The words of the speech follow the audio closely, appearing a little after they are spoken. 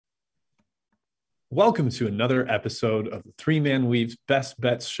Welcome to another episode of the Three Man Weave's Best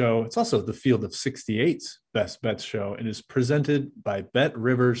Bets Show. It's also the Field of 68's Best Bets Show and is presented by Bet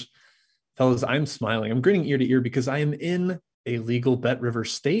Rivers. Fellas, I'm smiling. I'm grinning ear to ear because I am in a legal Bet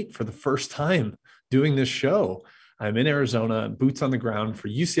Rivers state for the first time doing this show. I'm in Arizona, boots on the ground for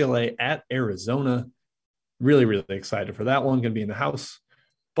UCLA at Arizona. Really, really excited for that one. Going to be in the house.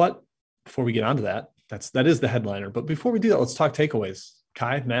 But before we get onto that, that is the headliner. But before we do that, let's talk takeaways.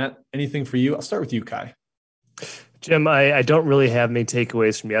 Kai, Matt, anything for you? I'll start with you, Kai. Jim, I don't really have many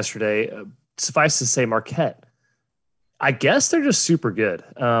takeaways from yesterday. Suffice to say, Marquette. I guess they're just super good.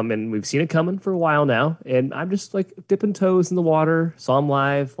 And we've seen it coming for a while now. And I'm just like dipping toes in the water. Saw them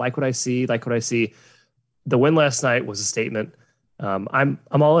live. Like what I see. The win last night was a statement. I'm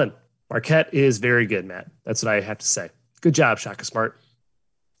all in. Marquette is very good, Matt. That's what I have to say. Good job, Shaka Smart.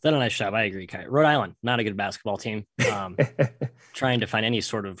 Done a nice job. I agree, Kai. Rhode Island, not a good basketball team. Trying to find any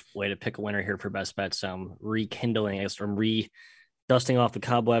sort of way to pick a winner here for best bets. Rekindling, I guess, from dusting off the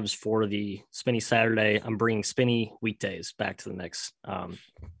cobwebs for the Spinny Saturday. I'm bringing Spinny weekdays back to the mix.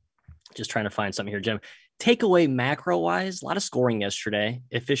 Just trying to find something here, Jim. Takeaway macro-wise, a lot of scoring yesterday.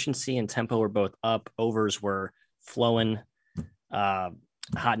 Efficiency and tempo were both up. Overs were flowing hot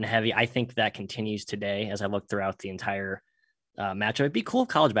and heavy. I think that continues today as I look throughout the entire matchup. It'd be cool if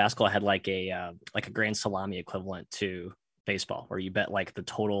college basketball had like a grand salami equivalent to baseball, where you bet like the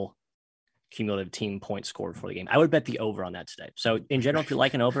total cumulative team points scored for the game. I would bet the over on that today. So in general, if you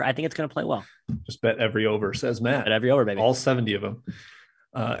like an over, I think it's going to play well. Just bet every over, says Matt. Bet every over, baby. All 70 of them.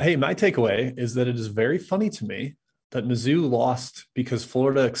 Hey, my takeaway is that it is very funny to me that Mizzou lost because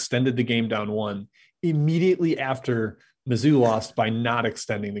Florida extended the game down one immediately after Mizzou lost by not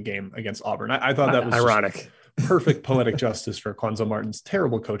extending the game against Auburn. I thought that was ironic. Perfect poetic justice for Quanzo Martin's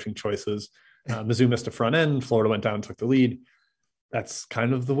terrible coaching choices. Mizzou missed a front end. Florida went down and took the lead. That's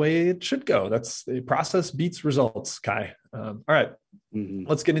kind of the way it should go. That's the process beats results, Kai. All right,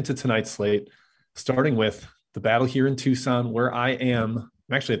 Let's get into tonight's slate, starting with the battle here in Tucson, where I am.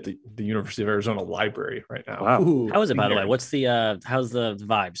 I'm actually at the University of Arizona Library right now. Wow. Ooh, how is it, by the way? How's the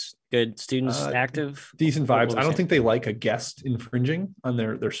vibes? Good students, active? Decent vibes. I don't think they like a guest infringing on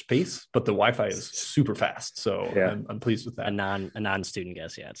their space, but the Wi-Fi is super fast. So yeah. I'm pleased with that. A non-student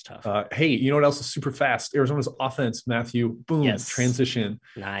guest. Yeah, it's tough. Hey, you know what else is super fast? Arizona's offense, Matthew. Boom. Yes. Transition.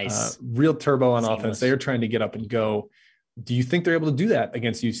 Nice. Real turbo on offense. They are trying to get up and go. Do you think they're able to do that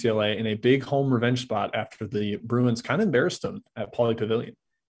against UCLA in a big home revenge spot after the Bruins kind of embarrassed them at Pauley Pavilion?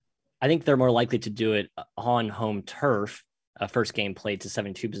 I think they're more likely to do it on home turf. First game played to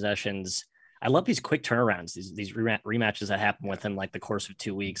 72 possessions. I love these quick turnarounds, these rematches that happen within like the course of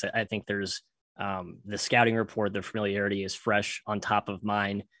 2 weeks. I think there's the scouting report, the familiarity is fresh on top of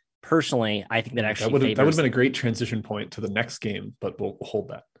mine. Personally, I think that actually that would have been a great transition point to the next game, but we'll hold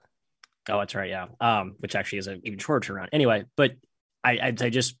that. Oh, that's right. Yeah. Which actually is an even shorter turnaround. Anyway, but I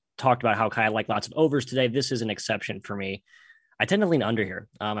just talked about how Kai like lots of overs today. This is an exception for me. I tend to lean under here.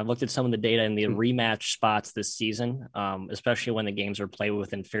 I've looked at some of the data in the rematch spots this season, especially when the games are played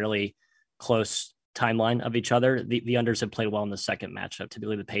within fairly close timeline of each other. The unders have played well in the second matchup.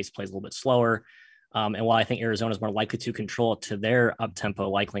 Typically, the pace plays a little bit slower. And while I think Arizona is more likely to control it to their up-tempo,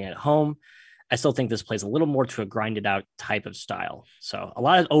 likely at home, I still think this plays a little more to a grinded out type of style. So a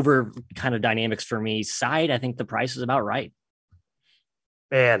lot of over kind of dynamics for me. Side, I think the price is about right.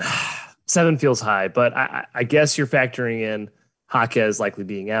 Man, 7 feels high, but I guess you're factoring in Jaquez likely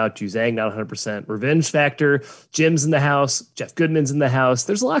being out, Juzang not 100%, revenge factor, Jim's in the house, Jeff Goodman's in the house.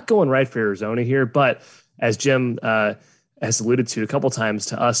 There's a lot going right for Arizona here, but as Jim has alluded to a couple times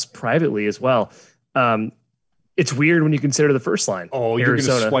to us privately as well, it's weird when you consider the first line. Oh, you're going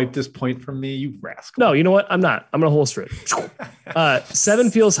to swipe this point from me, you rascal. No, you know what? I'm not. I'm going to holster it.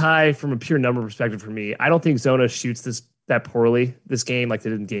 7 feels high from a pure number perspective for me. I don't think Zona shoots that poorly this game like they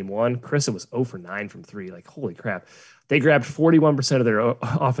did in game one. Chris, it was 0 for 9 from 3. Like, holy crap. They grabbed 41% of their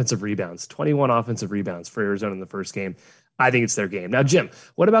offensive rebounds, 21 offensive rebounds for Arizona in the first game. I think it's their game. Now, Jim,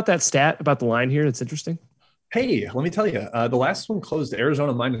 what about that stat about the line here that's interesting? Hey, let me tell you, the last one closed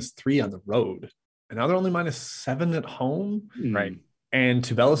Arizona -3 on the road, and now they're only -7 at home. Right. And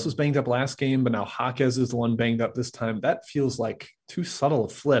Tubelis was banged up last game, but now Jaquez is the one banged up this time. That feels like too subtle a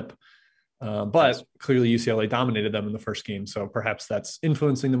flip. But clearly UCLA dominated them in the first game. So perhaps that's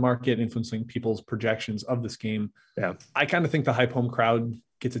influencing the market, influencing people's projections of this game. Yeah. I kind of think the hype home crowd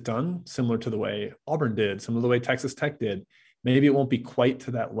gets it done, similar to the way Auburn did, similar to the way Texas Tech did. Maybe it won't be quite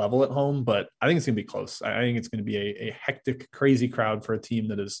to that level at home, but I think it's going to be close. I think it's going to be a hectic, crazy crowd for a team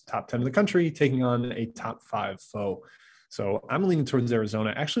that is top 10 in the country taking on a top 5 foe. So I'm leaning towards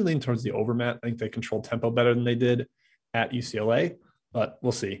Arizona, actually leaning towards the over, Matt. I think they control tempo better than they did at UCLA, but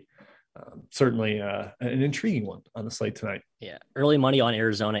we'll see. Certainly an intriguing one on the slate tonight. Yeah. Early money on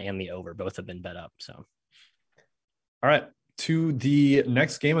Arizona and the over. Both have been bet up. So, all right. To the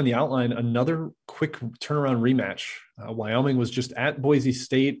next game on the outline, another quick turnaround rematch. Wyoming was just at Boise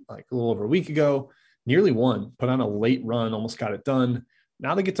State like a little over a week ago, nearly won, put on a late run, almost got it done.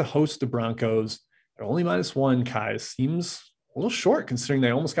 Now they get to host the Broncos. They're only -1, Kai. Seems a little short considering they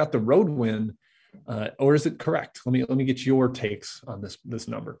almost got the road win. Or is it correct? Let me get your takes on this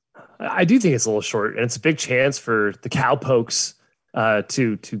number. I do think it's a little short, and it's a big chance for the Cowpokes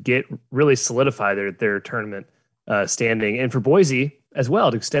to get really solidify their tournament standing, and for Boise as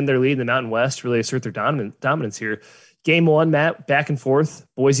well to extend their lead in the Mountain West, really assert their dominance here. Game one, Matt, back and forth.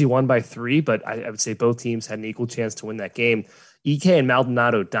 Boise won by 3, but I would say both teams had an equal chance to win that game. EK and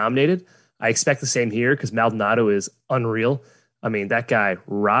Maldonado dominated. I expect the same here because Maldonado is unreal. I mean, that guy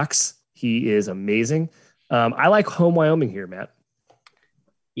rocks. He is amazing. I like home Wyoming here, Matt.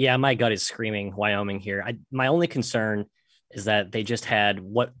 Yeah, my gut is screaming Wyoming here. My only concern is that they just had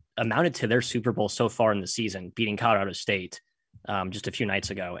what amounted to their Super Bowl so far in the season, beating Colorado State just a few nights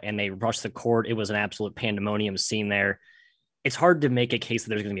ago, and they rushed the court. It was an absolute pandemonium scene there. It's hard to make a case that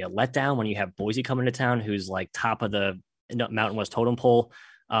there's going to be a letdown when you have Boise coming to town, who's like top of the Mountain West totem pole.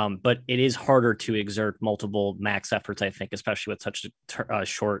 But it is harder to exert multiple max efforts, I think, especially with such a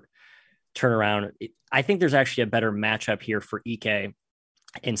short turnaround. I think there's actually a better matchup here for Ike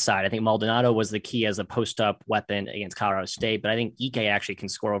inside. I think Maldonado was the key as a post-up weapon against Colorado State, but I think Ike actually can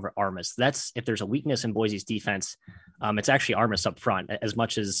score over Armas. That's if there's a weakness in Boise's defense, it's actually Armas up front. As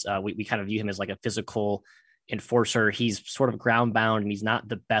much as we kind of view him as like a physical enforcer, he's sort of ground bound and he's not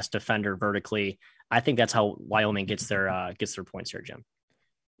the best defender vertically. I think that's how Wyoming gets their points here, Jim.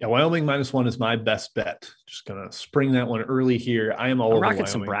 Yeah, Wyoming -1 is my best bet. Just gonna spring that one early here. I am all over rocking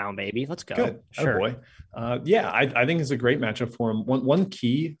Wyoming. Some Brown, baby. Let's go. Good, sure. Oh boy. I think it's a great matchup for him. One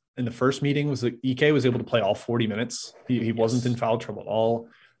key in the first meeting was that EK was able to play all 40 minutes. He wasn't in foul trouble at all.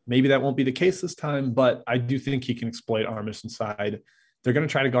 Maybe that won't be the case this time, but I do think he can exploit Armas inside. They're going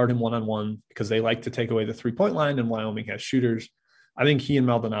to try to guard him one-on-one because they like to take away the 3-point line, and Wyoming has shooters. I think he and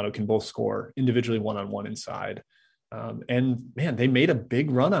Maldonado can both score individually one-on-one inside. And man, they made a big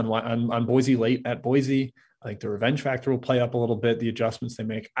run on Boise late at Boise. I think the revenge factor will play up a little bit, the adjustments they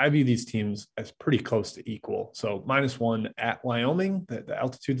make. I view these teams as pretty close to equal. So -1 at Wyoming, the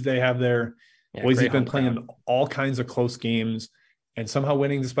altitude that they have there. Yeah, Boise's been playing all kinds of close games and somehow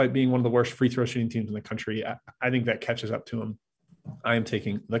winning despite being one of the worst free throw shooting teams in the country. I think that catches up to them. I am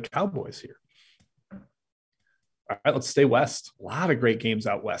taking the Cowboys here. All right, let's stay west. A lot of great games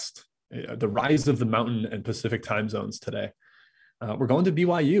out west. The rise of the Mountain and Pacific time zones today. We're going to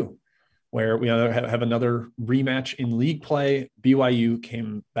BYU, where we have another rematch in league play. BYU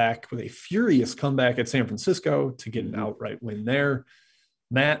came back with a furious comeback at San Francisco to get an outright win there.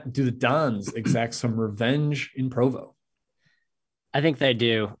 Matt, do the Dons exact some revenge in Provo? I think they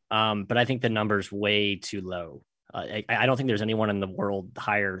do, but I think the number's way too low. I don't think there's anyone in the world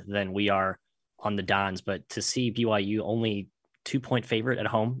higher than we are on the Dons, but to see BYU only 2-point favorite at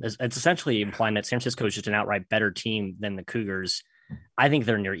home, it's essentially implying that San Francisco is just an outright better team than the Cougars. I think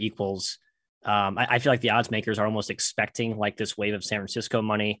they're near equals. I feel like the odds makers are almost expecting like this wave of San Francisco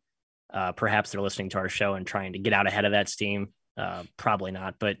money. Perhaps they're listening to our show and trying to get out ahead of that steam. Probably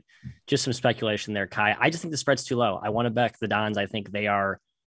not, but just some speculation there, Kai. I just think the spread's too low. I want to back the Dons. I think they are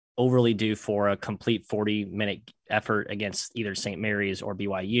overly due for a complete 40-minute effort against either St. Mary's or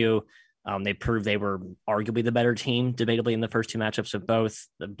BYU. They proved they were arguably the better team, debatably, in the first 2 matchups of both.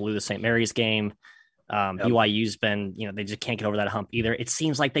 They blew the St. Mary's game. BYU's been, they just can't get over that hump either. It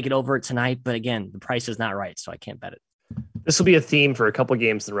seems like they get over it tonight, but again, the price is not right, so I can't bet it. This will be a theme for a couple of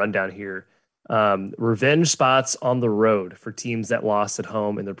games to run down here. Revenge spots on the road for teams that lost at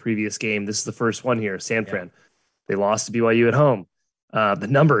home in their previous game. This is the first one here, San Fran. Yeah. They lost to BYU at home. The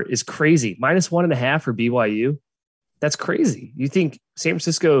number is crazy. -1.5 for BYU. That's crazy. You think San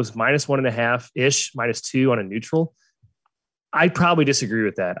Francisco's -1.5-ish, -2 on a neutral? I'd probably disagree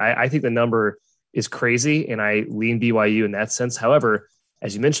with that. I think the number is crazy, and I lean BYU in that sense. However,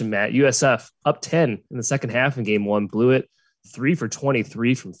 as you mentioned, Matt, USF up 10 in the second half in game 1, blew it 3 for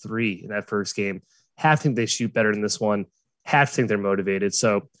 23 from 3 in that first game. Half think they shoot better than this one. Half think they're motivated.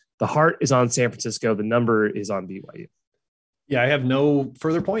 So the heart is on San Francisco. The number is on BYU. Yeah, I have no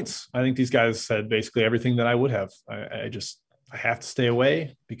further points. I think these guys said basically everything that I would have. I have to stay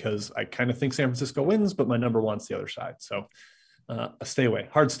away because I kind of think San Francisco wins, but my number wants the other side. So a stay away,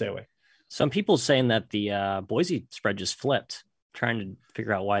 hard stay away. Some people saying that the Boise spread just flipped, trying to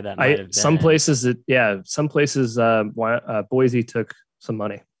figure out why that might have been. Some places, Boise took some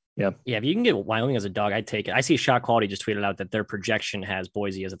money. Yeah. Yeah, if you can get Wyoming as a dog, I'd take it. I see Shot Quality just tweeted out that their projection has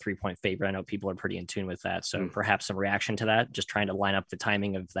Boise as a 3-point favorite. I know people are pretty in tune with that. So perhaps some reaction to that, just trying to line up the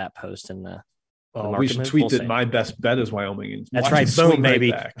timing of that post and the we should tweet that my best bet is Wyoming. And that's right. Boom,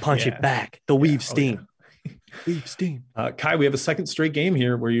 baby. Right Punch it back. The weave steam. Weave steam. Kai, we have a second straight game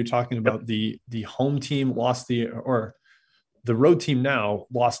here where you're talking about the home team lost the road team now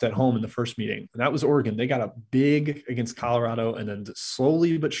lost at home in the first meeting. And that was Oregon. They got up big against Colorado and then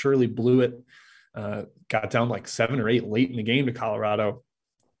slowly but surely blew it. Got down like 7 or 8 late in the game to Colorado.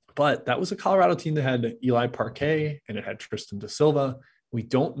 But that was a Colorado team that had Eli Parquet and it had Tristan Da Silva. We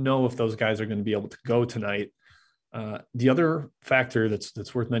don't know if those guys are going to be able to go tonight. The other factor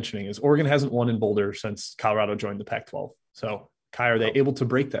that's worth mentioning is Oregon hasn't won in Boulder since Colorado joined the Pac-12. So, Kai, are they able to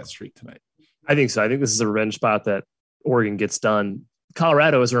break that streak tonight? I think so. I think this is a revenge spot that Oregon gets done.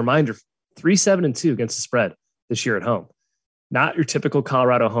 Colorado, as a reminder, 3-7-2 against the spread this year at home. Not your typical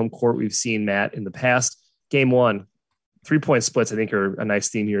Colorado home court we've seen, Matt, in the past. Game 1, 3-point splits, I think, are a nice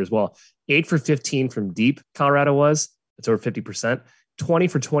theme here as well. 8 for 15 from deep, Colorado was. It's over 50%. 20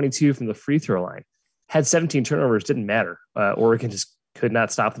 for 22 from the free throw line. Had 17 turnovers, didn't matter. Oregon just could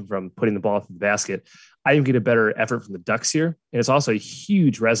not stop them from putting the ball into the basket. I think get a better effort from the Ducks here. And it's also a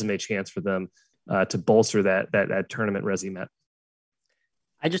huge resume chance for them to bolster that tournament resume.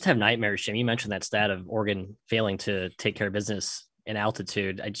 I just have nightmares, Jim. You mentioned that stat of Oregon failing to take care of business in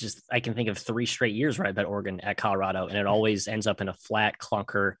altitude. I can think of 3 straight years where I bet Oregon at Colorado, and it always ends up in a flat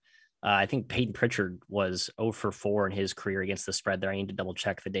clunker. I think Peyton Pritchard was 0 for 4 in his career against the spread there. I need to double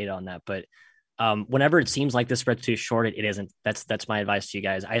check the data on that. But whenever it seems like the spread's too short, it isn't. That's my advice to you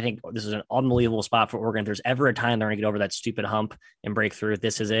guys. I think this is an unbelievable spot for Oregon. If there's ever a time they're going to get over that stupid hump and break through,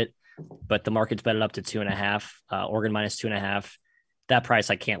 this is it. But the market's bet it up to 2.5, Oregon minus 2.5. That price,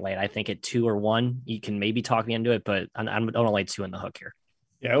 I can't lay it. I think at 2 or 1, you can maybe talk me into it, but I don't want to lay 2 in the hook here.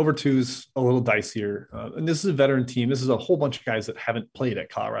 Yeah, over 2 is a little dicier. And this is a veteran team. This is a whole bunch of guys that haven't played at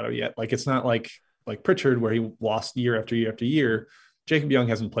Colorado yet. Like, it's not like Pritchard, where he lost year after year after year. Jacob Young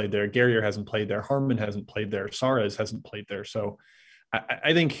hasn't played there. Guerrier hasn't played there. Harmon hasn't played there. Suarez hasn't played there. So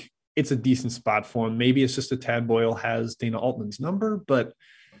I think it's a decent spot for him. Maybe it's just a Tad Boyle has Dana Altman's number, but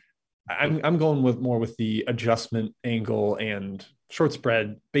I'm going with the adjustment angle and short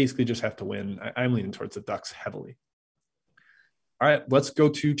spread. Basically just have to win. I'm leaning towards the Ducks heavily. All right, let's go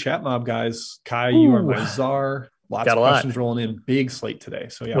to Chat Mob, guys. Kai, you are my czar. Lots of questions rolling in. Big slate today.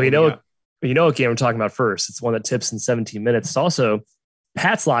 So yeah. Well, you know what game we're talking about first. It's one that tips in 17 minutes. It's also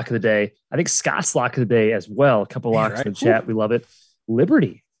Pat's lock of the day. I think Scott's lock of the day as well. A couple locks in the chat. We love it.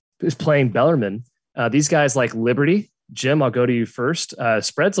 Liberty is playing Bellarmine. These guys like Liberty. Jim, I'll go to you first.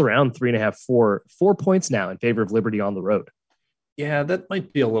 Spreads around 3.5, 4 points now in favor of Liberty on the road. Yeah, that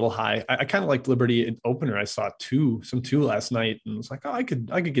might be a little high. I kind of liked Liberty in opener. I saw some two last night and was like, oh, I could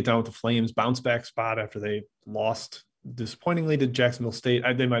get down with the Flames bounce back spot after they lost disappointingly to Jacksonville State.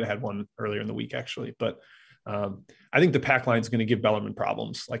 They might have had one earlier in the week actually, but I think the pack line is going to give Bellarmine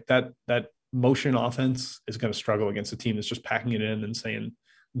problems. Like that motion offense is going to struggle against a team that's just packing it in and saying,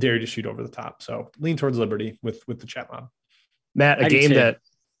 dare to shoot over the top. So lean towards Liberty with the Chat Mob. Matt, I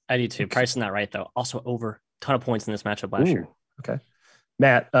do too. Price is not right though. Also over a ton of points in this matchup last year. Okay.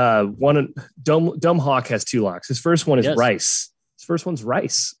 Matt, Dome Hawk has 2 locks. His first one is Rice. His first one's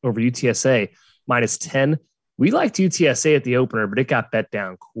Rice over UTSA minus 10. We liked UTSA at the opener, but it got bet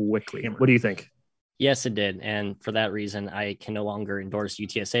down quickly. What do you think? Yes, it did. And for that reason, I can no longer endorse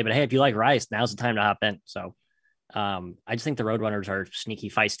UTSA. But hey, if you like Rice, now's the time to hop in. So I just think the Roadrunners are sneaky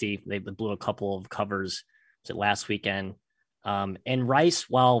feisty. They blew a couple of covers last weekend. And Rice,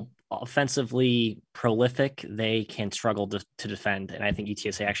 while offensively prolific, they can struggle to defend. And I think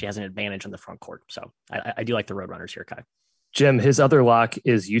UTSA actually has an advantage on the front court. So I do like the Roadrunners here, Kai. Jim, his other lock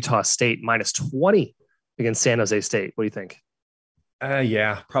is Utah State minus 20 against San Jose State. What do you think?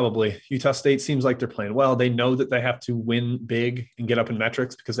 Yeah, probably. Utah State seems like they're playing well. They know that they have to win big and get up in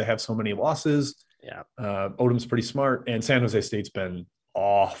metrics because they have so many losses. Yeah. Odom's pretty smart, and San Jose State's been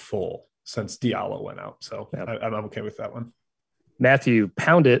awful since Diallo went out. So I'm okay with that one. Matthew,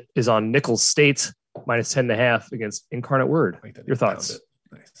 Pound It is on Nicholls State minus 10.5 against Incarnate Word. Your thoughts?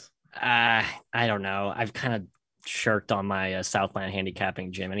 Nice. I don't know. I've kind of shirked on my Southland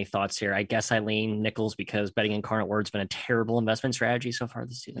handicapping, Jim. Any thoughts here? I guess I lean Nicholls because betting Incarnate Word's been a terrible investment strategy so far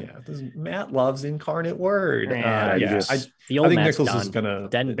this season. Yeah, Matt loves Incarnate Word. I think Nicholls is gonna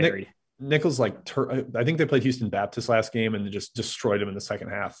dead and buried. Nicholls, I think they played Houston Baptist last game and just destroyed him in the second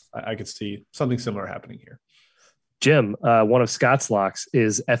half. I could see something similar happening here. Jim, one of Scott's locks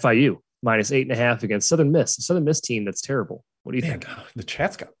is FIU minus 8.5 against Southern Miss. A Southern Miss team that's terrible. What do you think? The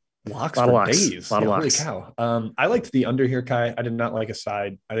chat's got Locks A lot for of locks. days. A lot of Holy locks. cow. I liked the under here, Kai. I did not like a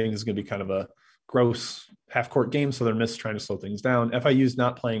side. I think this is going to be kind of a gross half court game. So they're trying to slow things down. FIU's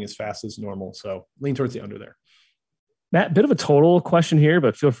not playing as fast as normal. So lean towards the under there. Matt, bit of a total question here,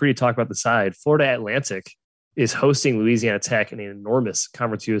 but feel free to talk about the side. Florida Atlantic is hosting Louisiana Tech in an enormous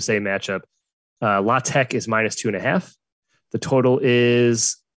Conference USA matchup. La Tech is -2.5. The total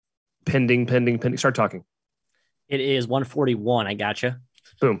is pending. Start talking. It is 141. I gotcha.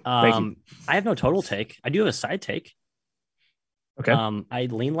 Boom. Thank you. I have no total take. I do have a side take. Okay. I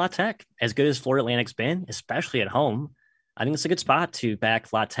lean La Tech. As good as Florida Atlantic's been, especially at home, I think it's a good spot to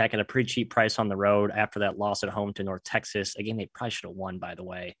back La Tech at a pretty cheap price on the road after that loss at home to North Texas. Again, they probably should have won, by the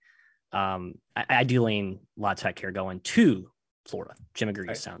way. I do lean La Tech here going to Florida. Jim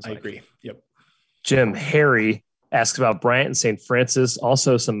agrees, sounds like. I agree. Yep. Jim, Harry asks about Bryant and St. Francis.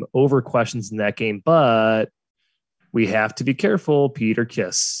 Also some over questions in that game, but we have to be careful. Peter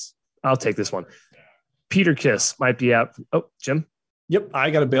Kiss. I'll take this one. Peter Kiss might be out. Oh, Jim? Yep. I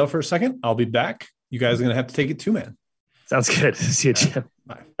got to bail for a second. I'll be back. You guys are going to have to take it too, man. Sounds good. See you, Jim.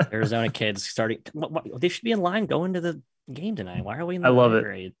 Arizona kids starting. They should be in line going to the game tonight. Why are we in the I love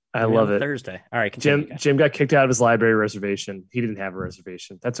library? it. I love it. Thursday. All right. Continue, Jim got kicked out of his library reservation. He didn't have a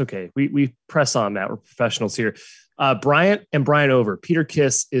reservation. That's okay. We press on, Matt. We're professionals here. Bryant and Bryant over. Peter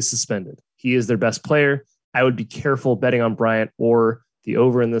Kiss is suspended. He is their best player. I would be careful betting on Bryant or the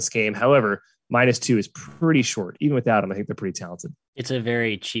over in this game. However, -2 is pretty short. Even without him, I think they're pretty talented. It's a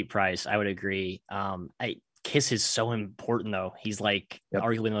very cheap price. I would agree. Kiss is so important, though. He's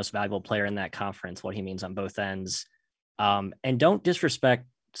arguably the most valuable player in that conference, what he means on both ends. And don't disrespect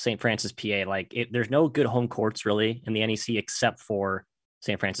St. Francis, PA. There's no good home courts really in the NEC except for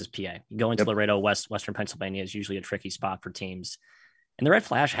St. Francis, PA. You go into Laredo, Western Pennsylvania is usually a tricky spot for teams. And the Red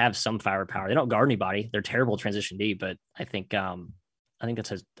Flash have some firepower. They don't guard anybody. They're terrible transition D, but I think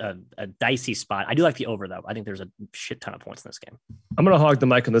that's a dicey spot. I do like the over, though. I think there's a shit ton of points in this game. I'm going to hog the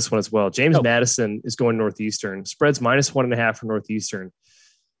mic on this one as well. James Madison is going Northeastern. Spreads -1.5 for Northeastern.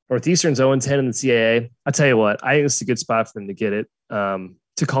 Northeastern's 0-10 in the CAA. I'll tell you what, I think it's a good spot for them to get it.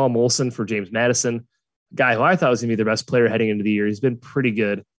 To call Molson for James Madison, guy who I thought was going to be the best player heading into the year. He's been pretty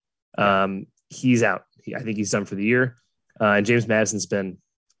good. He's out. I think he's done for the year. And James Madison's been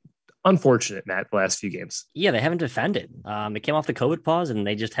unfortunate, Matt, the last few games. Yeah, they haven't defended. They came off the COVID pause, and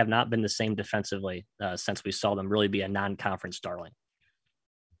they just have not been the same defensively since we saw them really be a non-conference darling.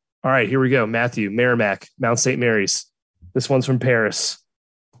 All right, here we go. Matthew, Merrimack, Mount St. Mary's. This one's from Paris.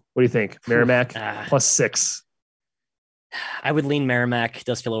 What do you think? Merrimack +6. I would lean Merrimack. It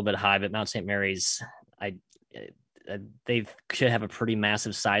does feel a little bit high, but Mount St. Mary's, they should have a pretty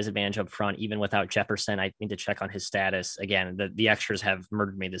massive size advantage up front, even without Jefferson. I need to check on his status. Again, the extras have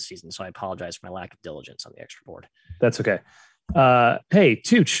murdered me this season, so I apologize for my lack of diligence on the extra board. That's okay. Hey,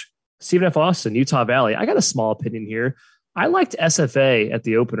 Tooch, Stephen F. Austin, Utah Valley. I got a small opinion here. I liked SFA at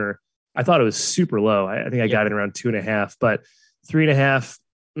the opener. I thought it was super low. I think I got it around 2.5, but 3.5,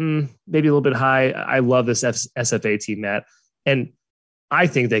 maybe a little bit high. I love this SFA team, Matt. And I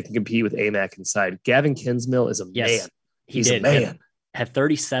think they can compete with AMAC inside. Gavin Kinsmill is a man. He's a man. Had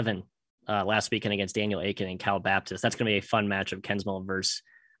 37 last weekend against Daniel Aiken and Cal Baptist. That's going to be a fun match of Kinsmill versus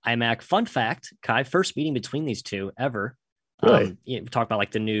IMAC. Fun fact, Kai, first meeting between these two ever. Really? Talk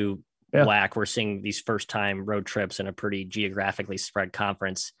about the new WAC. We're seeing these first time road trips in a pretty geographically spread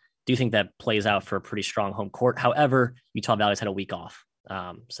conference. Do you think that plays out for a pretty strong home court? However, Utah Valley's had a week off.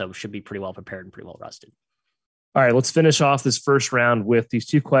 So should be pretty well prepared and pretty well rested. All right, let's finish off this first round with these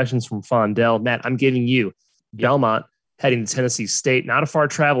two questions from Fondell. Matt, I'm giving you Belmont heading to Tennessee State. Not a far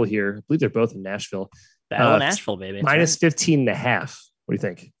travel here. I believe they're both in Nashville. Battle Nashville, baby. -15.5. What do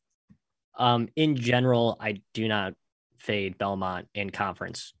you think? In general, I do not fade Belmont in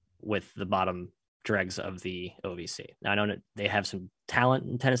conference with the bottom dregs of the OVC. Now, I know they have some talent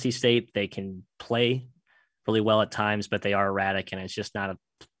in Tennessee State. They can play really well at times, but they are erratic, and it's just not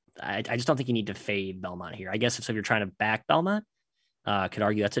I just don't think you need to fade Belmont here. I guess if you're trying to back Belmont, could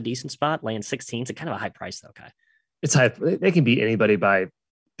argue that's a decent spot. Laying 16 is kind of a high price, though, Kai. It's high. They can beat anybody by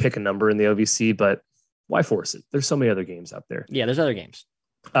pick a number in the OVC, but why force it? There's so many other games out there. Yeah, there's other games.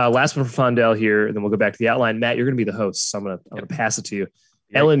 Last one for Fondell here, and then we'll go back to the outline. Matt, you're going to be the host, so I'm going to pass it to you.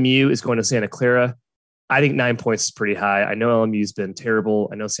 Yep. LMU is going to Santa Clara. I think 9 points is pretty high. I know LMU's been terrible.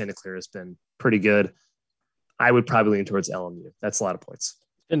 I know Santa Clara's been pretty good. I would probably lean towards LMU. That's a lot of points.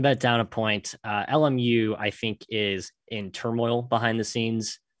 Been bet down a point. LMU, I think, is in turmoil behind the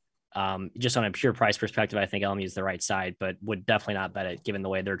scenes. Just on a pure price perspective, I think LMU is the right side, but would definitely not bet it given the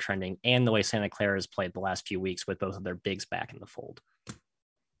way they're trending and the way Santa Clara has played the last few weeks with both of their bigs back in the fold.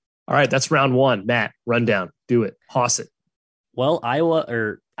 All right, that's round one. Matt, rundown. Do it. Hoss it. Well,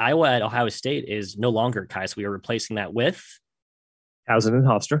 Iowa Iowa at Ohio State is no longer Kai, so we are replacing that with Towson and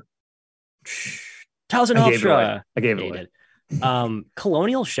Hofstra. Towson Hofstra. I gave it away.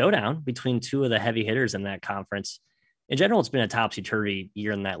 Colonial showdown between two of the heavy hitters in that conference. In general, it's been a topsy-turvy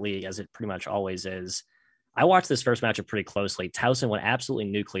year in that league, as it pretty much always is. I watched this first matchup pretty closely. Towson went absolutely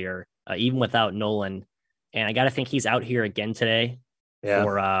nuclear, even without Nolan. And I got to think he's out here again today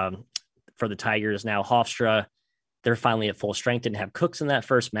for the Tigers. Now, Hofstra, they're finally at full strength, didn't have Cooks in that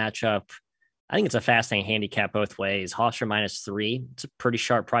first matchup. I think it's a fascinating handicap both ways. Hofstra -3. It's a pretty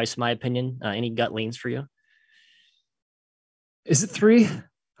sharp price, in my opinion. Any gut leans for you? Is it 3?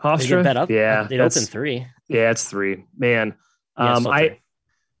 Hofstra? Bet up? Yeah. It opened 3. Yeah, it's 3. Man, Yeah,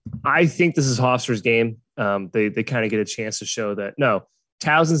 I think this is Hofstra's game. They kind of get a chance to show that, no,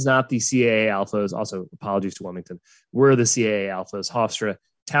 Towson's not the CAA alphas. Also, apologies to Wilmington. We're the CAA alphas. Hofstra.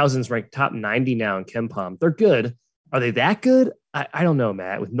 Towson's ranked top 90 now in KenPom. They're good. Are they that good? I don't know,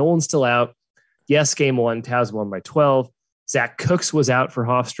 Matt. With Nolan still out, yes, game 1, Towson won by 12. Zach Cooks was out for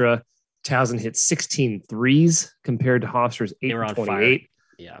Hofstra. Towson hit 16 threes compared to Hofstra's 8 and 28.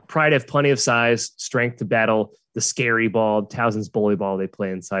 Yeah. Pride have plenty of size, strength to battle the scary ball, Towson's bully ball they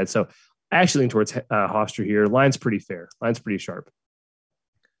play inside. So I actually lean towards Hofstra here. Line's pretty fair. Line's pretty sharp.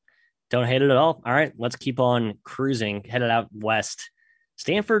 Don't hate it at all. All right, let's keep on cruising. Headed out west.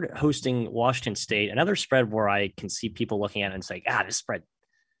 Stanford hosting Washington State. Another spread where I can see people looking at it and say, this spread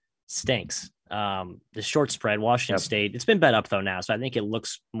stinks. The short spread, Washington State. It's been bet up though now, so I think it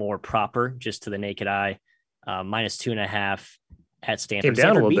looks more proper just to the naked eye. -2.5 at Stanford. Came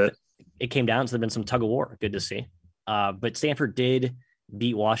down a little bit. It came down, so there's been some tug of war. Good to see. But Stanford did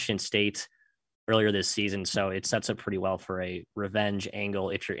beat Washington State earlier this season, so it sets up pretty well for a revenge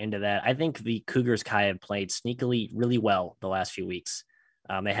angle if you're into that. I think the Cougars Kai have played sneakily really well the last few weeks.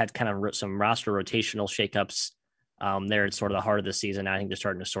 They had kind of some roster rotational shakeups there at sort of the heart of the season. I think they're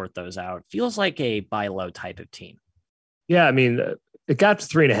starting to sort those out. Feels like a buy low type of team. Yeah, I mean, it got to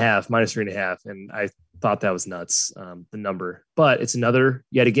 -3.5, and I thought that was nuts, the number. But it's another,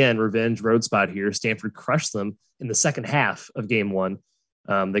 yet again, revenge road spot here. Stanford crushed them in the second half of game 1.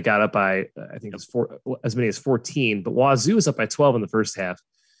 They got up by, I think it was as many as 14, but Wazoo was up by 12 in the first half.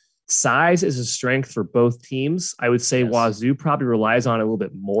 Size is a strength for both teams. I would say Wazoo probably relies on it a little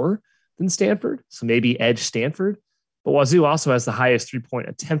bit more than Stanford, so maybe edge Stanford. But Wazoo also has the highest 3-point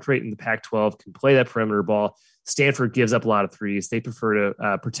attempt rate in the Pac-12, can play that perimeter ball. Stanford gives up a lot of threes. They prefer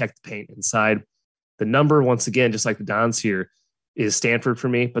to protect the paint inside. The number, once again, just like the Dons here, is Stanford for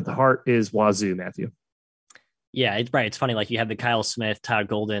me, but the heart is Wazoo, Matthew. Yeah, it's right. It's funny. Like you have the Kyle Smith, Todd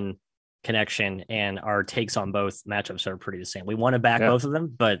Golden connection, and our takes on both matchups are pretty the same. We want to back both of them,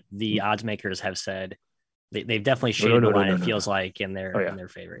 but the odds makers have said they've definitely shaded the line. It feels like in their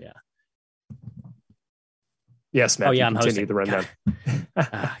favor. Yeah. Yes, Matt. I'm hosting the rundown.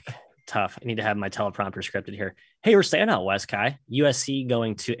 Tough. I need to have my teleprompter scripted here. Hey, we're staying out west, Kai. USC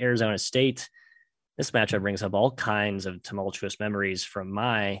going to Arizona State. This matchup brings up all kinds of tumultuous memories from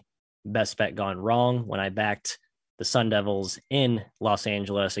my best bet gone wrong when I backed the Sun Devils in Los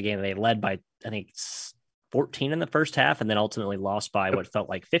Angeles. Again, they led by, I think, 14 in the first half and then ultimately lost by what felt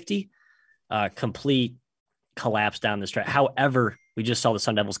like 50. Complete collapse down the stretch. However, we just saw the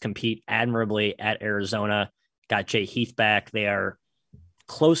Sun Devils compete admirably at Arizona. Got Jay Heath back. They are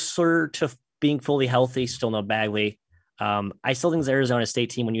closer to being fully healthy. Still no Bagley. I still think the Arizona State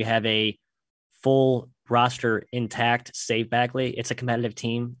team, when you have a full roster intact, save Bagley, it's a competitive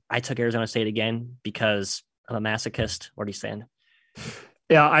team. I took Arizona State again because I'm a masochist. Where do you stand?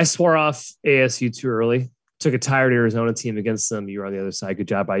 Yeah, I swore off ASU too early. Took a tired Arizona team against them. You were on the other side. Good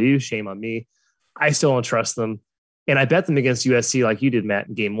job by you. Shame on me. I still don't trust them. And I bet them against USC like you did, Matt,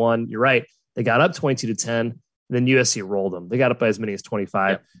 in game 1. You're right. They got up 22-10. And then USC rolled them. They got up by as many as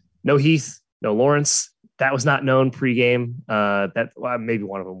 25. Yep. No Heath, no Lawrence. That was not known pregame. Maybe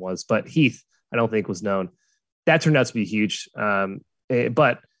one of them was, but Heath, I don't think was known. That turned out to be huge.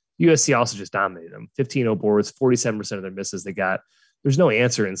 But USC also just dominated them. 15-0 boards, 47% of their misses they got. There's no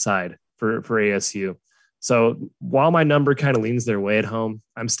answer inside for ASU. So while my number kind of leans their way at home,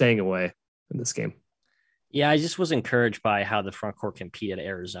 I'm staying away in this game. Yeah, I just was encouraged by how the front court competed at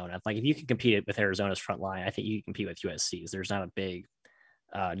Arizona. Like if you can compete with Arizona's front line, I think you can compete with USC's. There's not a big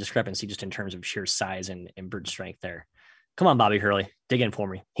discrepancy just in terms of sheer size and brute strength there. Come on, Bobby Hurley, dig in for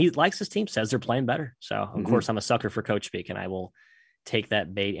me. He likes his team, says they're playing better. So of course I'm a sucker for coach speak and I will take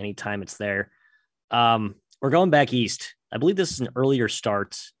that bait anytime it's there. We're going back east. I believe this is an earlier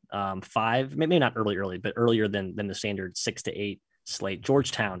start. 5, maybe not early, but earlier than the standard 6 to 8 slate.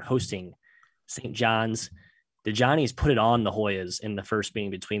 Georgetown hosting St. John's. The Johnnies put it on the Hoyas in the first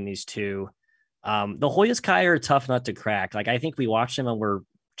meeting between these two. The Hoyas, Kai, are a tough nut to crack. Like I think we watched them and we're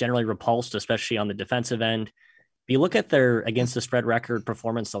generally repulsed, especially on the defensive end. If you look at their against the spread record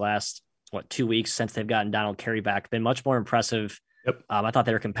performance the last, 2 weeks since they've gotten Donald Carey back, been much more impressive. Yep. I thought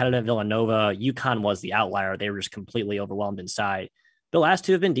they were competitive. Villanova, UConn was the outlier. They were just completely overwhelmed inside. The last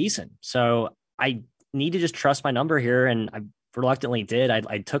two have been decent. So I need to just trust my number here. And I reluctantly did.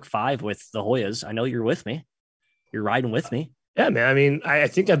 I took 5 with the Hoyas. I know you're with me. You're riding with me. Yeah, man. I mean, I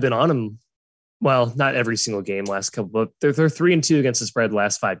think I've been on them. Well, not every single game last couple, but they're 3-2 against the spread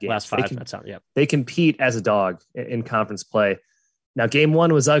last 5 games. Last 5. That's how, yeah. They compete as a dog in conference play. Now, game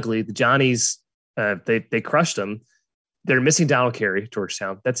 1 was ugly. The Johnnies, they crushed them. They're missing Donald Carey,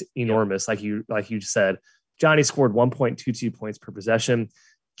 Georgetown. That's enormous. Yep. Like you said, Johnny scored 1.22 points per possession.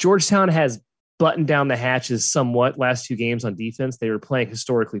 Georgetown has buttoned down the hatches somewhat last 2 games on defense. They were playing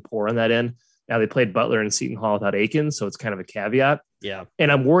historically poor on that end. Now they played Butler and Seton Hall without Aikens, so it's kind of a caveat. Yeah.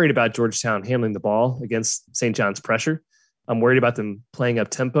 And I'm worried about Georgetown handling the ball against St. John's pressure. I'm worried about them playing up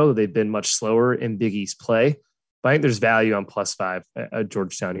tempo. They've been much slower in Big East play. But I think there's value on +5 at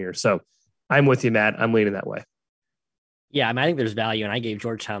Georgetown here. So I'm with you, Matt. I'm leaning that way. Yeah, I think there's value, and I gave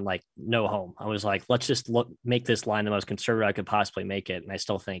Georgetown no home. I was like, let's just make this line the most conservative I could possibly make it, and I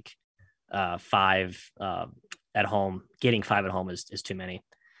still think 5 at home, getting 5 at home is too many.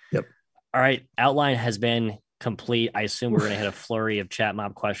 Yep. All right, outline has been complete. I assume we're going to hit a flurry of chat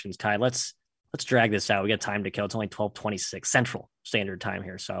mob questions. Kai, let's drag this out. We got time to kill. It's only 12:26 Central Standard Time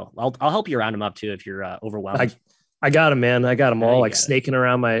here, so I'll help you round them up too if you're overwhelmed. I got them, man. I got them all snaking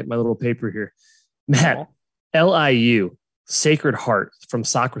around my little paper here. Matt, LIU. Sacred Heart from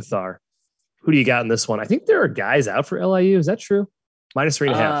Socrathar. Who do you got in this one? I think there are guys out for LIU. Is that true?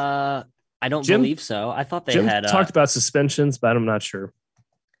 -3.5. I don't believe so. I thought they had talked about suspensions, but I'm not sure.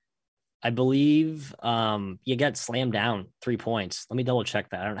 I believe you got slammed down 3 points. Let me double check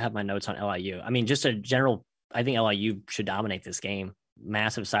that. I don't have my notes on LIU. I mean, just a general, I think LIU should dominate this game.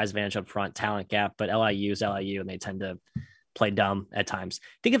 Massive size advantage up front, talent gap, but LIU is LIU and they tend to play dumb at times.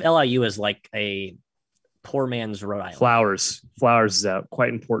 Think of LIU as like a poor man's Rhode Island. Flowers is out. Quite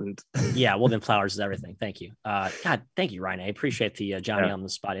important. Yeah, well, then Flowers is everything. Thank you. God, thank you, Ryan. I appreciate the Johnny on the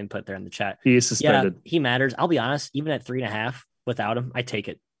spot input there in the chat. He is suspended. Yeah, he matters. I'll be honest, even at 3.5 without him, I take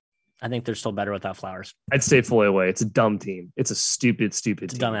it. I think they're still better without Flowers. I'd stay fully away. It's a dumb team. It's a stupid team.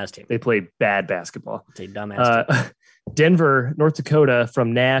 Dumbass team. They play bad basketball. It's a dumbass team. Denver, North Dakota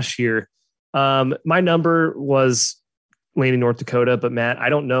from Nash here. My number was leaning North Dakota, but Matt, I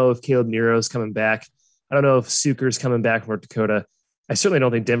don't know if Caleb Nero's coming back. I don't know if Suker's coming back from North Dakota. I certainly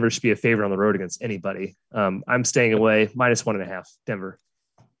don't think Denver should be a favorite on the road against anybody. I'm staying away. -1.5 Denver.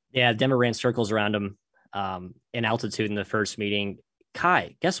 Yeah, Denver ran circles around them in altitude in the first meeting.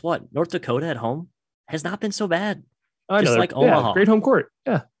 Kai, guess what? North Dakota at home has not been so bad. Just like Omaha. Great home court.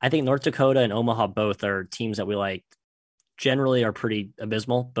 Yeah. I think North Dakota and Omaha both are teams that we like. Generally are pretty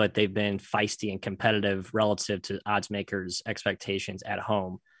abysmal, but they've been feisty and competitive relative to odds makers' expectations at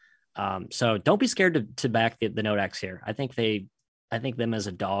home. So don't be scared to back the Note X here. I think them as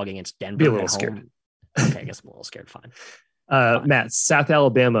a dog against Denver. Be a little scared. Okay, I guess I'm a little scared. Fine. Matt, South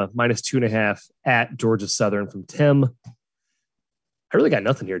Alabama -2.5 at Georgia Southern from Tim. I really got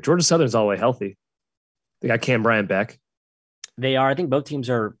nothing here. Georgia Southern's all the way healthy. They got Cam Bryant back. They are. I think both teams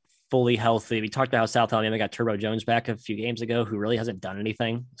are fully healthy. We talked about how South Alabama got Turbo Jones back a few games ago, who really hasn't done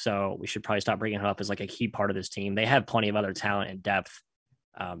anything. So we should probably stop bringing him up as like a key part of this team. They have plenty of other talent and depth.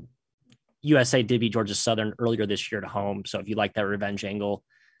 USA did beat Georgia Southern earlier this year at home. So if you like that revenge angle,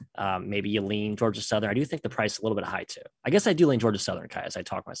 maybe you lean Georgia Southern. I do think the price is a little bit high too. I guess I do lean Georgia Southern, Kai, as I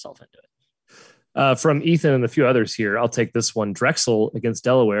talk myself into it. From Ethan and a few others here, I'll take this one. Drexel against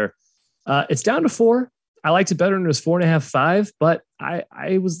Delaware. It's down to 4. I liked it better when it was 4.5, 5, but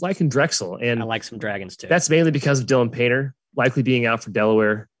I was liking Drexel. And I like some Dragons too. That's mainly because of Dylan Painter likely being out for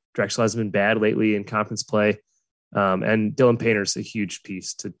Delaware. Drexel has been bad lately in conference play. And Dylan Painter's a huge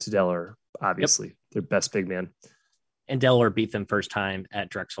piece to Delaware, obviously. Yep. Their best big man. And Delaware beat them first time at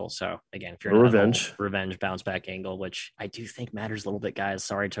Drexel. So again, if you're in revenge bounce back angle, which I do think matters a little bit, guys.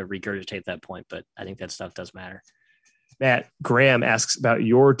 Sorry to regurgitate that point, but I think that stuff does matter. Matt Graham asks about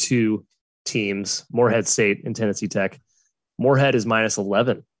your two teams, Morehead State and Tennessee Tech. Morehead is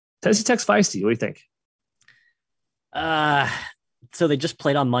 -11. Tennessee Tech's feisty. What do you think? So they just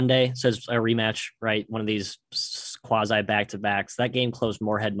played on Monday. So it's a rematch, right? One of these quasi back-to-backs. That game closed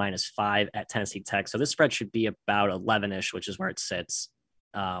Morehead -5 at Tennessee Tech. So this spread should be about 11-ish, which is where it sits.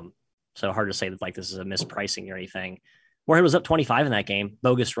 So hard to say that like this is a mispricing or anything. Morehead was up 25 in that game.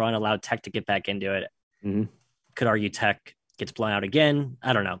 Bogus run allowed Tech to get back into it. Mm-hmm. Could argue Tech gets blown out again.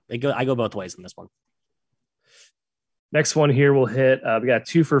 I don't know. I go both ways in this one. Next one here we'll hit. We got a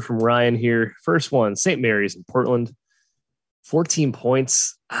twofer from Ryan here. First one, St. Mary's in Portland. 14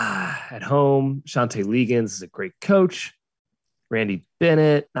 points. At home, Shante Legans is a great coach. Randy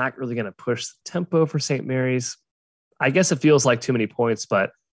Bennett, not really going to push the tempo for St. Mary's. I guess it feels like too many points,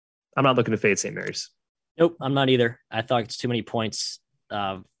 but I'm not looking to fade St. Mary's. Nope, I'm not either. I thought it's too many points.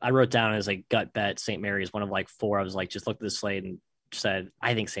 I wrote down as a gut bet St. Mary's, one of like 4. I was like, just looked at the slate and said,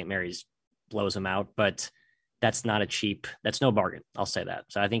 I think St. Mary's blows them out, but that's no bargain. I'll say that.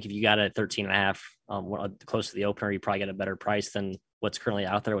 So I think if you got a 13.5 close to the opener, you probably get a better price than what's currently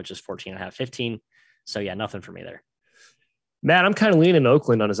out there, which is 14.5, 15. So yeah, nothing for me there. Matt, I'm kind of leaning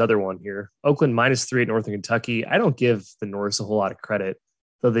Oakland on his other one here. Oakland -3 at Northern Kentucky. I don't give the Norse a whole lot of credit,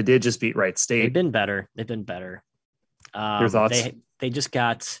 though they did just beat Wright State. They've been better. Your thoughts? They just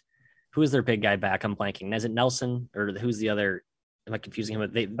got, who is their big guy back? I'm blanking. Is it Nelson or who's the other? Am I confusing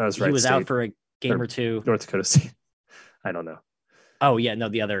him? He was out for a game or two. North Dakota State. I don't know. Oh yeah, no,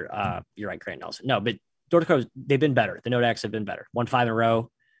 the other. You're right, Grant Nelson. No, but North Dakota, they've been better. The Nodaks have been better. Won 5 in a row.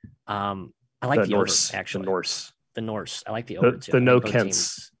 I like the Norse over, actually. The Norse. I like the over too. The no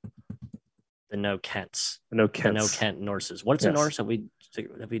Kents. The no Kents. The no Kents. The no Kent Norses. What's a Norse? Have we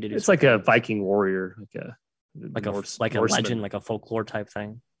did? It's like a Viking warrior, like a Norse, legend, like a folklore type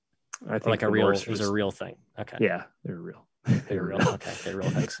thing. I think like a real. It was a real thing. Okay. Yeah, they're real. They're real. Okay, they're real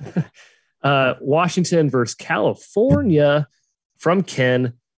things. Washington versus California from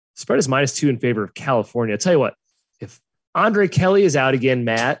Ken. Spread is -2 in favor of California. I'll tell you what, if Andre Kelly is out again,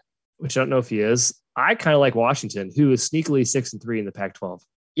 Matt, which I don't know if he is, I kind of like Washington, who is sneakily 6-3 in the Pac-12.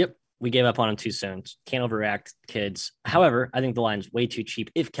 Yep. We gave up on him too soon. Can't overreact, kids. However, I think the line's way too cheap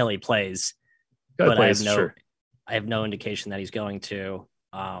if Kelly plays. I have no indication that he's going to.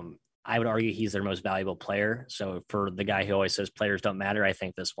 I would argue he's their most valuable player. So for the guy who always says players don't matter, I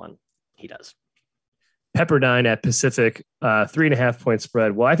think this one he does. Pepperdine at Pacific, 3.5 point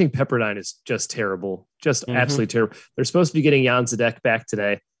spread. Well, I think Pepperdine is just terrible, absolutely terrible. They're supposed to be getting Jan Zadek back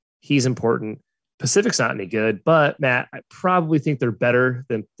today. He's important. Pacific's not any good, but Matt, I probably think they're better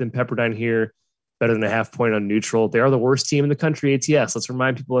than Pepperdine here, better than a 0.5 point on neutral. They are the worst team in the country, ATS. Let's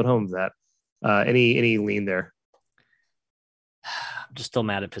remind people at home of that. Any lean there? I'm just still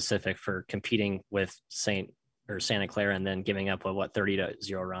mad at Pacific for competing with Santa Clara and then giving up a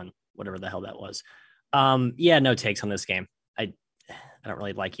 30-0 run, whatever the hell that was. No takes on this game. I don't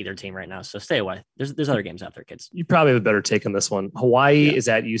really like either team right now, so stay away. There's other games out there, kids. You probably have a better take on this one. Hawaii is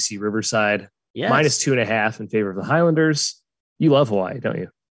at UC Riverside. Yes. -2.5 in favor of the Highlanders. You love Hawaii, don't you?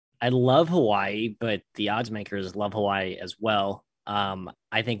 I love Hawaii, but the odds makers love Hawaii as well.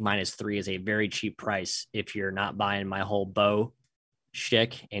 I think -3 is a very cheap price if you're not buying my whole bow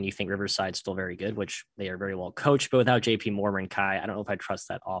shtick and you think Riverside's still very good, which they are very well coached, but without JP Moore and Kai, I don't know if I trust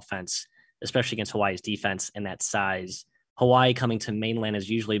that offense, especially against Hawaii's defense and that size. Hawaii coming to mainland has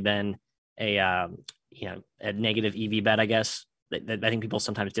usually been a negative EV bet, I guess. I think people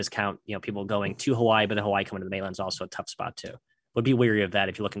sometimes discount, people going to Hawaii, but the Hawaii coming to the mainland is also a tough spot too. Would be weary of that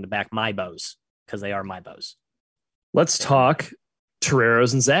if you're looking to back my bows, because they are my bows. Let's talk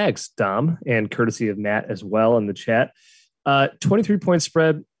Toreros and Zags, Dom, and courtesy of Matt as well in the chat. 23-point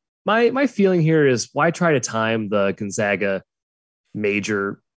spread. My feeling here is, why try to time the Gonzaga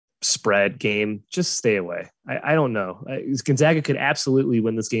major spread game? Just stay away. I don't know. Gonzaga could absolutely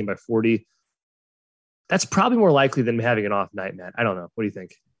win this game by 40. That's probably more likely than having an off night, Matt. I don't know. What do you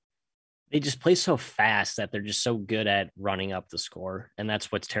think? They just play so fast that they're just so good at running up the score. And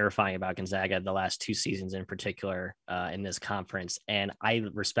that's what's terrifying about Gonzaga the last 2 seasons in particular in this conference. And I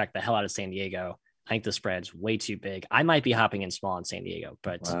respect the hell out of San Diego. I think the spread's way too big. I might be hopping in small in San Diego,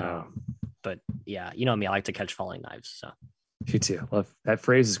 but yeah, you know me, I like to catch falling knives. So you too. Love that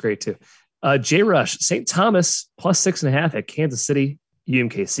phrase is great too. J Rush, St. Thomas +6.5 at Kansas City,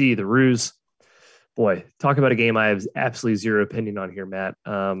 UMKC, the Roos. Boy, talk about a game I have absolutely zero opinion on here, Matt.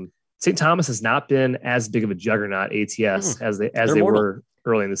 St. Thomas has not been as big of a juggernaut ATS as they were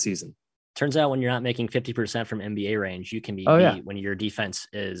early in the season. Turns out when you're not making 50% from NBA range, you can be beat when your defense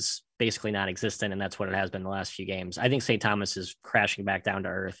is basically non-existent, and that's what it has been the last few games. I think St. Thomas is crashing back down to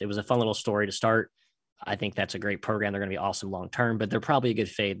earth. It was a fun little story to start. I think that's a great program. They're going to be awesome long-term, but they're probably a good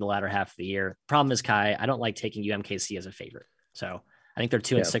fade the latter half of the year. Problem is, Kai, I don't like taking UMKC as a favorite. So I think they're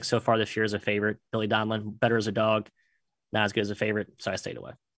 2-6 so far this year as a favorite. Billy Donlin, better as a dog, not as good as a favorite. So I stayed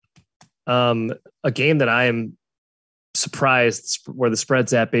away. A game that I am surprised where the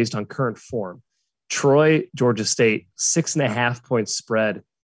spread's at based on current form. Troy, Georgia State, 6.5 point spread.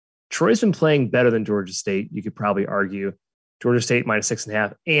 Troy's been playing better than Georgia State. You could probably argue Georgia State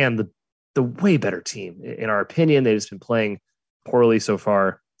 -6.5 and the way better team. In our opinion, they've just been playing poorly so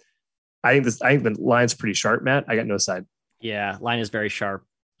far. I think the line's pretty sharp, Matt. I got no side. Yeah, line is very sharp.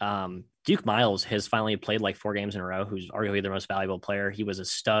 Duke Miles has finally played like 4 games in a row, who's arguably their most valuable player. He was a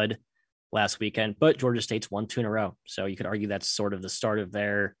stud last weekend, but Georgia State's won 2 in a row. So you could argue that's sort of the start of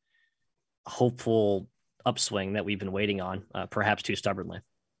their hopeful upswing that we've been waiting on, perhaps too stubbornly.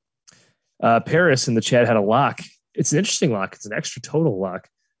 Paris in the chat had a lock. It's an interesting lock. It's an extra total lock.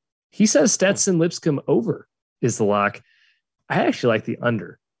 He says Stetson Lipscomb over is the lock. I actually like the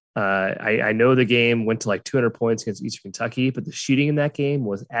under. I know the game went to like 200 points against Eastern Kentucky, but the shooting in that game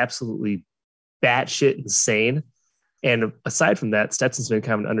was absolutely batshit insane. And aside from that, Stetson's been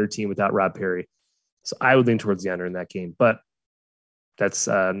kind of an under team without Rob Perry. So I would lean towards the under in that game, but that's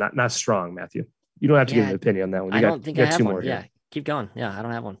not strong, Matthew. You don't have to give an opinion on that one. I don't think I have one. Yeah, keep going. Yeah, I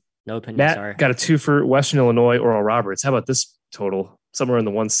don't have one. No opinion. Matt, sorry. Got a 2 for Western Illinois, Oral Roberts. How about this total? Somewhere in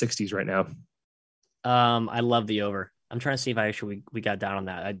the 160s right now. I love the over. I'm trying to see if we got down on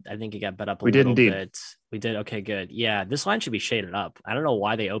that. I think it got bet up a little bit. Indeed. We did. Okay, good. Yeah, this line should be shaded up. I don't know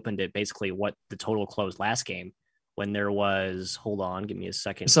why they opened it basically what the total closed last game when there was, hold on, give me a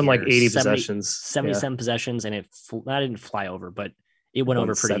second. Some here, like 80 possessions. 77 possessions, and I didn't fly over, but it went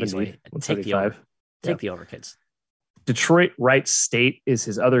over pretty easily. Take the over. Take the over, kids. Detroit Wright State is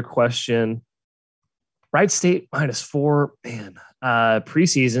his other question. Wright State -4, man.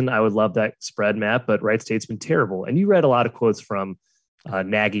 Preseason, I would love that spread, Matt, but Wright State's been terrible. And you read a lot of quotes from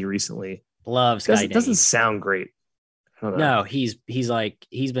Nagy recently. Love Scotty. It doesn't sound great. I don't know. No, he's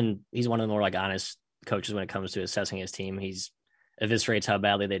one of the more like honest coaches when it comes to assessing his team. He's eviscerates how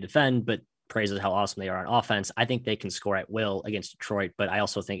badly they defend, but praises how awesome they are on offense. I think they can score at will against Detroit, but I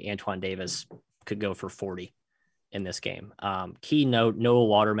also think Antoine Davis could go for 40 in this game. Key note, Noah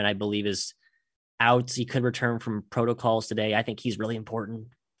Waterman, I believe, is out. He could return from protocols today. I think he's really important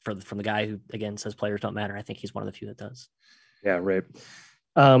from the guy who, again, says players don't matter. I think he's one of the few that does. Yeah, right.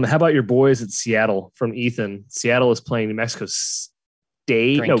 How about your boys at Seattle from Ethan? Seattle is playing New Mexico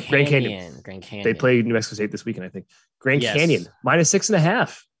State. Grand Canyon. They play New Mexico State this weekend, I think. Grand Canyon,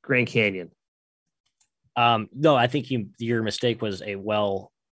 -6.5. Grand Canyon. No, I think your mistake was a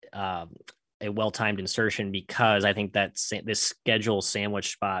well-timed insertion, because I think that this schedule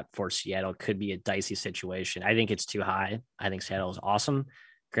sandwich spot for Seattle could be a dicey situation. I think it's too high. I think Seattle is awesome.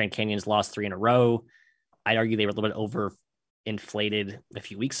 Grand Canyon's lost 3 in a row. I'd argue they were a little bit overinflated a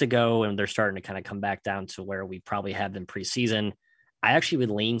few weeks ago, and they're starting to kind of come back down to where we probably had them preseason. I actually would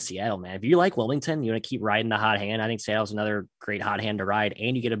lean Seattle, man. If you like Wilmington, you want to keep riding the hot hand. I think Seattle's another great hot hand to ride,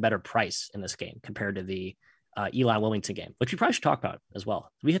 and you get a better price in this game compared to the Elon Wilmington game, which we probably should talk about as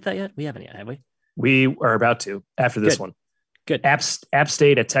well. Did we hit that yet? We haven't yet, have we? We are about to after this one. Good. App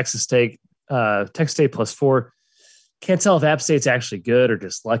State at Texas State. Texas State +4. Can't tell if App State's actually good or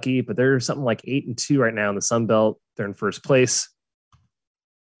just lucky, but they're something like 8-2 right now in the Sun Belt. They're in first place.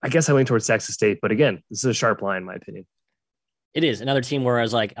 I guess I lean towards Texas State, but again, this is a sharp line, in my opinion. It is another team where I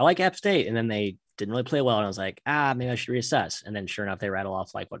was like, I like App State, and then they didn't really play well, and I was like, maybe I should reassess. And then sure enough, they rattle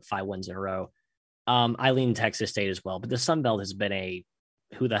off 5 wins in a row. I lean Texas State as well, but the Sun Belt has been a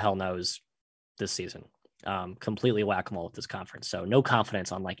who the hell knows this season. Completely whack-a-mole with this conference. So no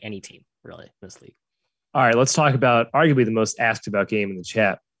confidence on any team really in this league. All right, let's talk about arguably the most asked about game in the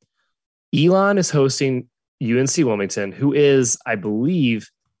chat. Elon is hosting UNC Wilmington, who is, I believe,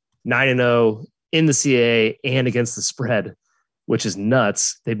 9-0 in the CAA and against the spread, which is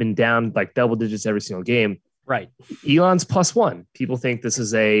nuts. They've been down double digits every single game. Right. Elon's +1. People think this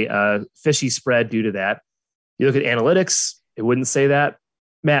is a fishy spread due to that. You look at analytics, it wouldn't say that.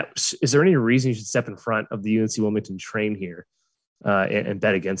 Matt, is there any reason you should step in front of the UNC Wilmington train here and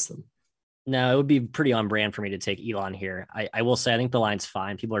bet against them? No, it would be pretty on brand for me to take Elon here. I will say I think the line's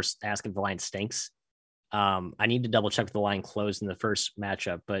fine. People are asking if the line stinks. I need to double check if the line closed in the first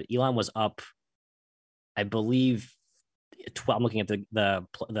matchup, but Elon was up, I believe, 12. I'm looking at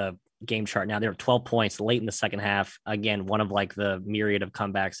the game chart now. They were 12 points late in the second half. Again, one of the myriad of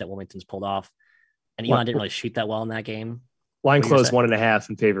comebacks that Wilmington's pulled off. And Elon didn't really shoot that well in that game. Line closed 1.5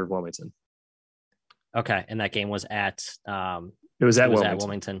 in favor of Wilmington. Okay. And that game was at it was at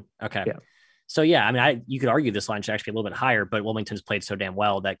Wilmington. Okay. Yeah. So yeah, I mean, you could argue this line should actually be a little bit higher, but Wilmington's played so damn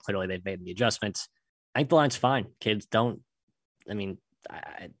well that clearly they've made the adjustments. I think the line's fine. Kids I don't think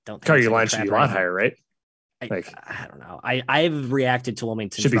your line should be a lot higher, right? I don't know. I've reacted to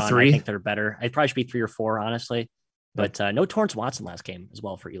Wilmington's should be run. 3. I think they're better. It probably should be 3 or 4, honestly. But no Torrance Watson last game as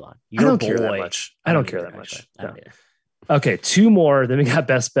well for Elon. I don't care that much. I don't care that much. No. Okay, 2 more. Then we got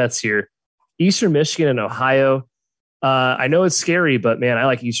best bets here. Eastern Michigan and Ohio. I know it's scary, but man, I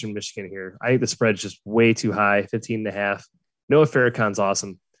like Eastern Michigan here. I think the spread's just way too high, 15.5. Noah Farrakhan's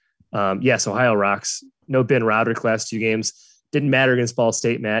awesome. Yes, Ohio rocks. No Ben Roderick last 2 games. Didn't matter against Ball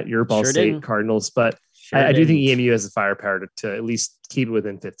State, Matt. You're Ball State Cardinals, but I do think EMU has the firepower to at least keep it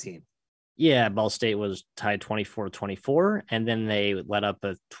within 15. Yeah, Ball State was tied 24-24, and then they let up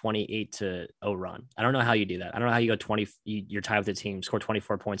a 28-0 run. I don't know how you do that. I don't know how you go 20. You're tied with the team, score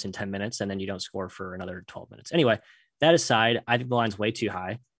 24 points in 10 minutes, and then you don't score for another 12 minutes. Anyway, that aside, I think the line's way too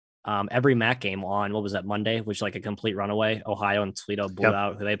high. Every MAC game on, what was that, Monday, which was like a complete runaway. Ohio and Toledo blew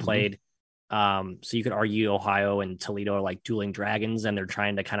out who they played. So you could argue Ohio and Toledo are like dueling dragons, and they're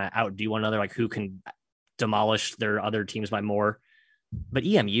trying to kind of outdo one another, like who can demolish their other teams by more. But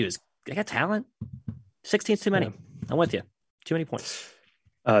EMU they got talent. 16's too many. Yeah. I'm with you. Too many points.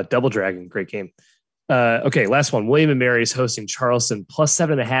 Double Dragon, great game. Okay, last one. William and Mary is hosting Charleston plus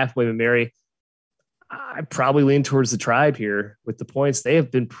 7.5. William and Mary. I probably lean towards the Tribe here with the points. They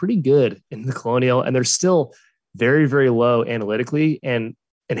have been pretty good in the Colonial, and they're still very, very low analytically and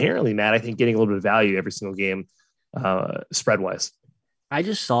inherently, Matt, I think getting a little bit of value every single game spread wise. I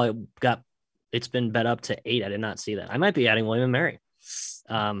just saw it's been bet up to 8. I did not see that. I might be adding William and Mary.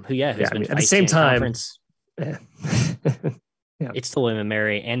 Who's been at the same time. It's the William and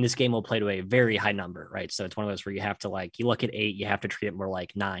Mary, and this game will play to a very high number, right? So it's one of those where you have to you look at 8, you have to treat it more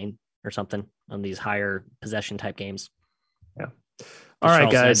like 9 or something on these higher possession type games. Yeah. All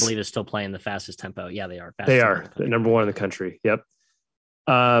right, guys. I believe is still playing the fastest tempo. Yeah, they are. They are the number 1 in the country. Yep.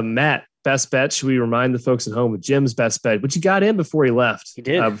 Matt, best bet. Should we remind the folks at home with Jim's best bet, which he got in before he left? He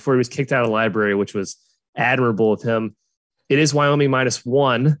did. Before he was kicked out of the library, which was admirable of him. It is Wyoming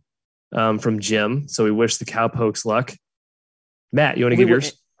 -1 from Jim. So we wish the Cowpokes luck. Matt, you want to give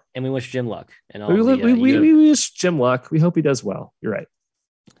yours? And we wish Jim luck. And we wish Jim luck. We hope he does well. You're right.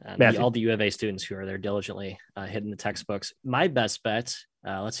 All the U of A students who are there diligently hitting the textbooks. My best bet,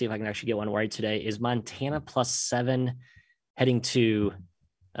 let's see if I can actually get one right today, is Montana +7 heading to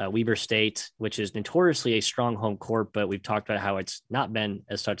Weber State, which is notoriously a strong home court, but we've talked about how it's not been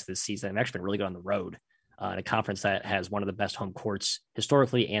as such this season. I've actually been really good on the road in a conference that has one of the best home courts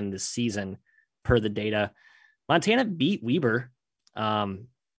historically and this season per the data. Montana beat Weber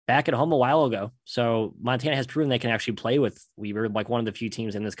back at home a while ago. So Montana has proven they can actually play with Weber, like one of the few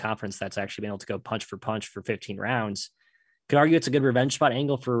teams in this conference that's actually been able to go punch for 15 rounds. Could argue it's a good revenge spot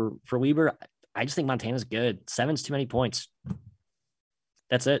angle for Weber. I just think Montana's good. 7's too many points.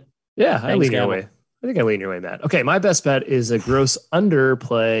 That's it. Yeah, I lean your way. I think I lean your way, Matt. Okay, my best bet is a gross under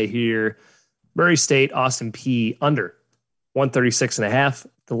play here. Murray State, Austin Peay under 136.5.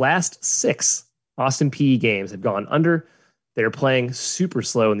 The last 6 Austin Peay games have gone under. They're playing super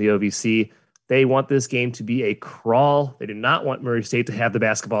slow in the OVC. They want this game to be a crawl. They do not want Murray State to have the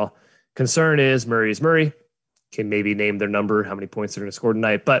basketball. Concern is Murray. Can maybe name their number, how many points they're going to score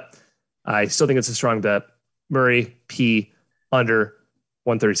tonight. But I still think it's a strong bet. Murray, P, under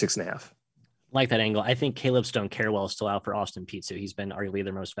 136.5. Like that angle. I think Caleb Stone Carewell is still out for Austin Peay. He's been arguably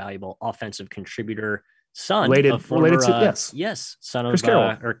their most valuable offensive contributor. Son related of former, to son Chris of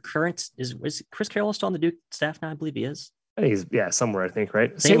Carroll. Or current is Chris Carroll still on the Duke staff now? I believe he is. I think he's somewhere. I think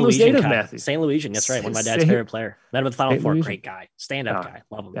right. St. Louis native Matthew. St. Louisian. That's right. One of my dad's favorite player. Met him at the Final Four. Great guy. Stand up guy.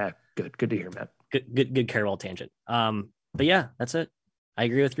 Love him. Yeah, good to hear, man. Good Carewell tangent. But yeah, that's it. I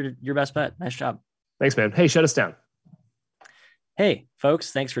agree with your best bet. Nice job. Thanks, man. Hey, shut us down. Hey,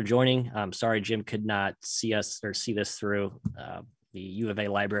 folks, thanks for joining. I'm sorry Jim could not see us or see this through. The U of A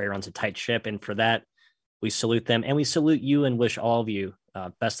library runs a tight ship, and for that, we salute them, and we salute you and wish all of you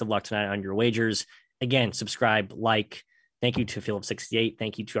best of luck tonight on your wagers. Again, subscribe, like. Thank you to Field of 68.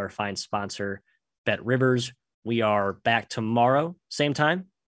 Thank you to our fine sponsor, Bet Rivers. We are back tomorrow, same time.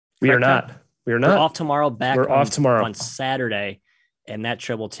 We are not. We're off tomorrow. We're off tomorrow on Saturday, and that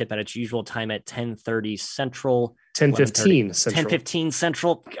show will tip at its usual time at 10:30 Central. 10:15 Central. 10:15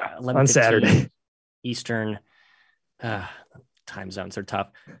 Central. On Saturday. Eastern. Time zones are tough.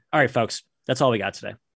 All right, folks. That's all we got today.